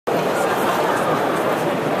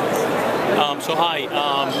So hi,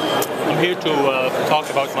 I'm here to talk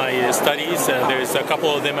about my studies. There's a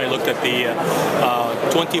couple of them. I looked at the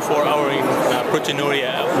 24-hour proteinuria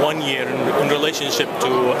at 1 year in relationship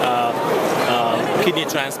to kidney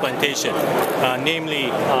transplantation,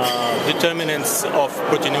 namely determinants of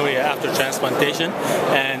proteinuria after transplantation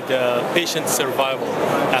and patient survival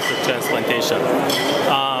after transplantation.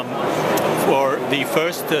 For the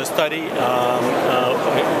first study,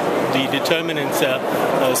 the determinants,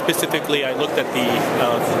 specifically I looked at the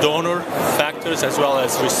donor factors as well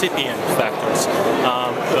as recipient factors.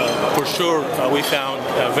 For sure, we found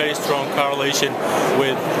a very strong correlation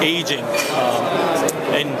with aging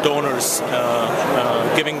in donors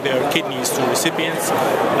giving their kidneys to recipients.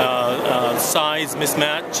 Size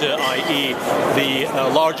mismatch, i.e. the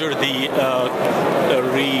larger the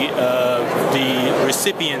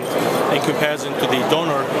recipient in comparison to the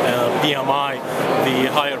donor BMI,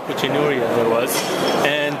 the higher proteinuria there was,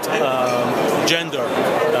 and gender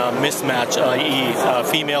mismatch, i.e.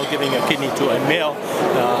 female giving a kidney to a male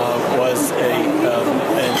was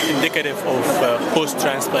indicative of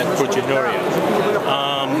post-transplant proteinuria.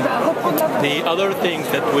 The other thing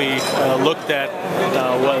that we looked at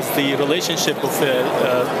was the relationship of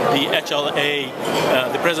the HLA,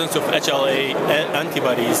 the presence of HLA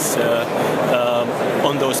antibodies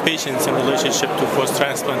on those patients in relationship to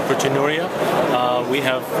post-transplant proteinuria. We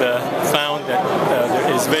have found that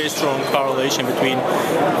there is very strong correlation between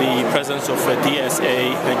the presence of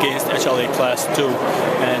DSA against HLA class 2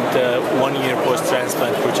 and 1 year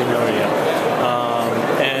post-transplant proteinuria.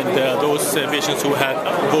 And those patients who had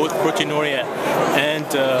both proteinuria and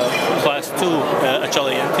class 2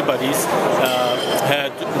 HLA antibodies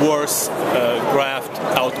had worse graft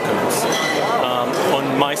outcomes.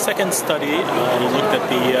 On my second study, I looked at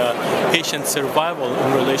the patient survival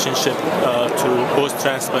in relationship to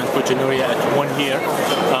post-transplant proteinuria at 1 year.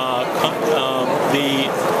 The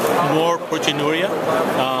more proteinuria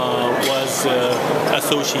was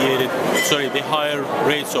associated, the higher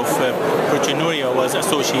rates of proteinuria was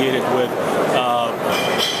associated with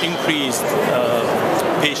increased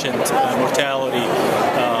patient mortality,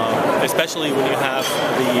 especially when you have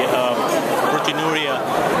the proteinuria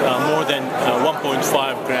more than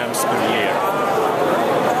 1.5 grams per year.